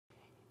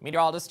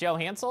Meteorologist Joe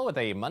Hansel with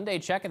a Monday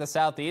check in the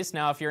southeast.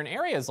 Now, if you're in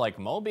areas like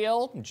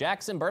Mobile,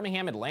 Jackson,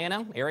 Birmingham,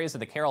 Atlanta, areas of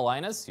the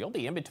Carolinas, you'll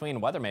be in between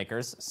weather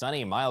makers.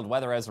 Sunny, mild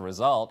weather as a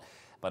result.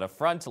 But a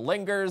front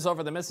lingers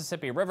over the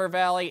Mississippi River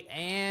Valley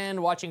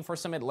and watching for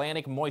some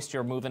Atlantic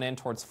moisture moving in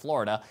towards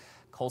Florida.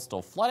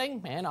 Coastal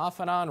flooding and off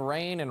and on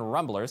rain and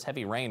rumblers.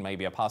 Heavy rain may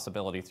be a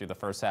possibility through the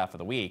first half of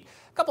the week.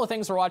 A couple of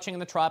things we're watching in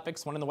the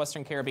tropics, one in the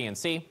western Caribbean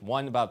Sea,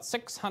 one about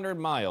 600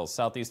 miles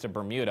southeast of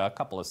Bermuda. A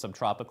couple of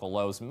subtropical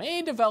lows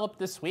may develop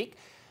this week.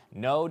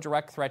 No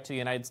direct threat to the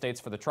United States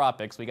for the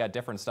tropics. We got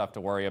different stuff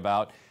to worry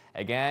about.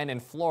 Again, in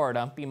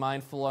Florida, be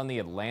mindful on the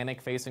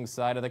Atlantic-facing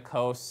side of the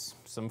coast.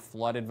 Some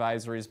flood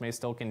advisories may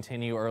still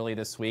continue early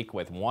this week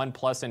with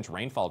 1+ inch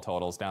rainfall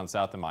totals down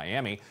south of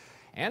Miami.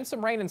 And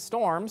some rain and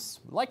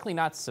storms, likely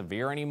not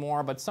severe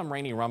anymore, but some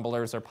rainy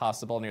rumblers are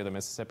possible near the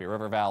Mississippi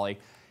River Valley.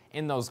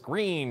 In those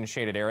green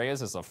shaded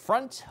areas as a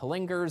front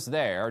lingers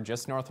there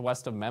just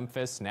northwest of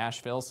Memphis,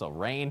 Nashville, so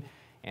rain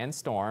and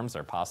storms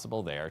are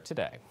possible there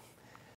today.